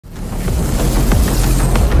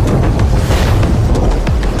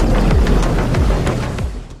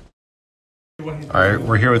All right,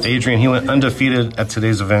 we're here with Adrian. He went undefeated at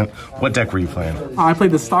today's event. What deck were you playing? I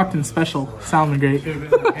played the Stockton special,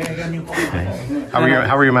 Salamangreat. Okay. How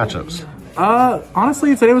were your matchups?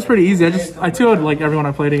 Honestly, today was pretty easy. I 2-0'd like everyone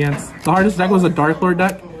I played against. The hardest deck was a Dark Lord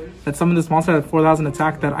deck that summoned this monster at 4,000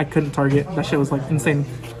 attack that I couldn't target. That shit was like insane.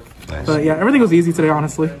 Nice. But yeah, everything was easy today,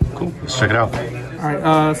 honestly. Cool. Let's check it out.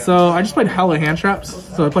 Alright, so I just played hella hand traps.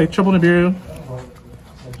 So I played triple Nibiru,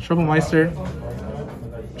 triple Meister,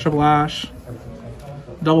 triple Ash,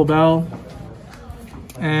 double Bell,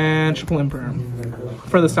 and triple Imperm.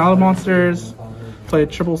 For the Salad Monsters,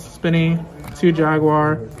 played triple Spinny, 2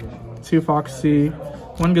 Jaguar, 2 Foxy,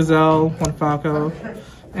 1 Gazelle, 1 Falco,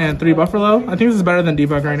 and 3 Buffalo. I think this is better than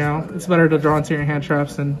Debug right now. It's better to draw into your hand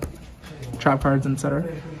traps and trap cards, etc.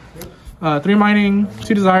 3 Mining,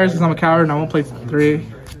 2 Desires because I'm a coward and I won't play 3.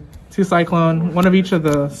 2 Cyclone, 1 of each of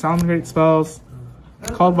the Salamangreat spells.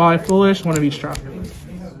 Called by Foolish, 1 of each trap.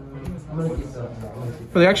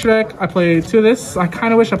 For the extra deck, I played 2 of this. I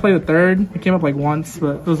kind of wish I played the 3rd. It came up like once,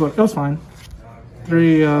 but it was fine.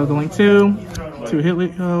 3 the Link 2, 2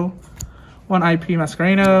 Yugioh, 1 IP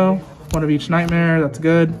Masquerino, 1 of each Nightmare, that's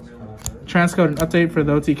good. Transcode and update for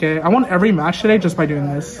the OTK. I won every match today just by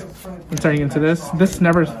doing this and turning into this.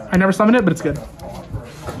 I never summoned it, but it's good.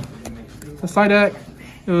 The side deck,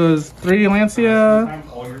 it was 3 Lancia,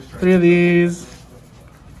 3 of these,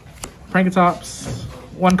 Prankatops,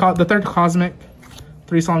 the 3rd Cosmic,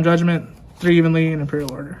 3 Solemn Judgment, 3 Evenly, and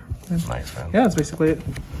Imperial Order. Nice, man. Yeah, that's basically it.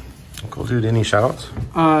 Cool, dude. Any shoutouts?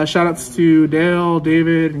 Shoutouts to Dale,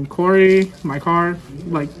 David, and Corey. My car,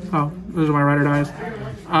 those are my ride or dies.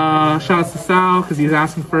 Shoutouts to Sal because he's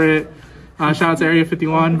asking for it. Shoutouts to Area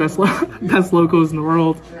 51, best locals in the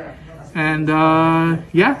world. And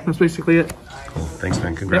yeah, that's basically it. Cool. Thanks,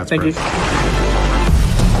 man. Congrats, thank bro. you.